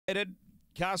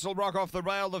Castle Rock off the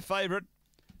rail, the favourite.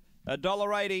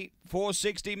 $1.80,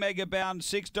 $4.60 Megabound,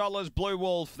 $6 Blue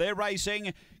Wolf. They're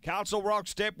racing. Castle Rock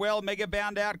step well.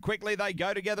 Megabound out quickly. They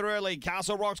go together early.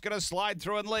 Castle Rock's going to slide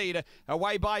through and lead.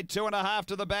 Away by 2.5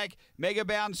 to the back.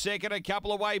 Megabound second, a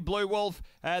couple away. Blue Wolf.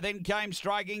 Then came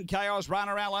Striking Chaos,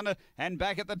 Runner Allen, and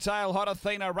back at the tail, Hot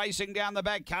Athena racing down the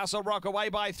back. Castle Rock away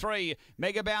by 3.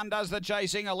 Megabound does the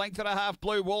chasing, a length and a half.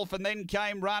 Blue Wolf, and then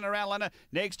came Runner Allen.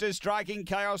 Next is Striking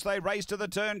Chaos. They race to the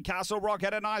turn. Castle Rock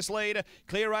had a nice lead.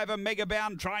 Clear over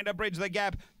Megabound, trying to bridge the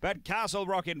gap, but Castle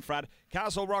Rock in front.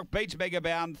 Castle Rock beats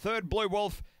Megabound. Third, Blue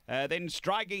Wolf. Then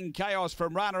Striking Chaos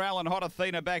from Runner Allen. Hot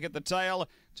Athena back at the tail.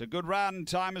 It's a good run.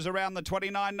 Time is around the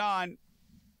 29.9.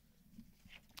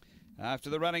 After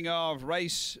the running of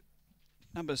race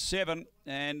number 7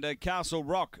 and Castle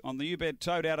Rock on the U-Bet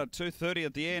Toad out at 2:30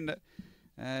 at the end.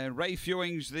 Ray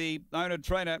Fewing's the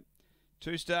owner-trainer.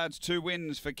 2 starts, 2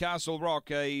 wins for Castle Rock.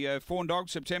 A fawn dog,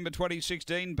 September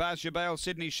 2016. Pasture Bale,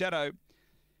 Sydney Shadow.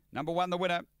 Number 1, the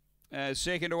winner.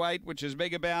 Second to 8, which is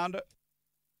Megabound.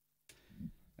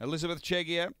 Elizabeth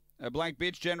Chegia. A Black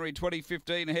Bitch, January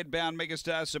 2015. Headbound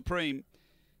Megastar Supreme.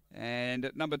 And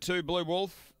at number 2, Blue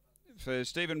Wolf. For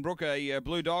Stephen Brooker, a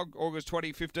Blue Dog, August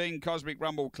 2015. Cosmic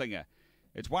Rumble Clinger.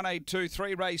 It's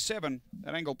 1823 race 7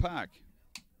 at Angle Park.